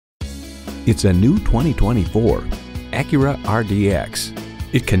It's a new 2024 Acura RDX.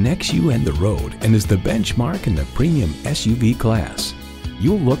 It connects you and the road and is the benchmark in the premium SUV class.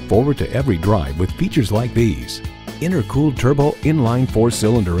 You'll look forward to every drive with features like these: intercooled turbo inline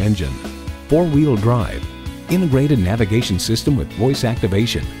 4-cylinder engine, 4-wheel drive, integrated navigation system with voice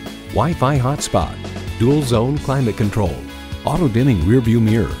activation, Wi-Fi hotspot, dual zone climate control, auto-dimming rear-view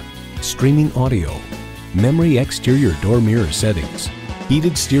mirror, streaming audio, memory exterior door mirror settings,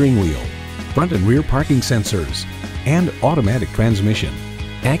 heated steering wheel, front and rear parking sensors, and automatic transmission.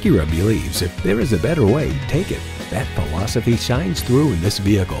 Acura believes if there is a better way, take it. That philosophy shines through in this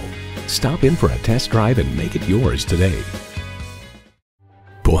vehicle. Stop in for a test drive and make it yours today.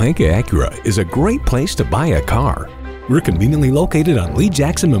 Pohanka Acura is a great place to buy a car. We're conveniently located on Lee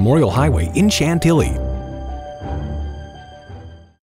Jackson Memorial Highway in Chantilly.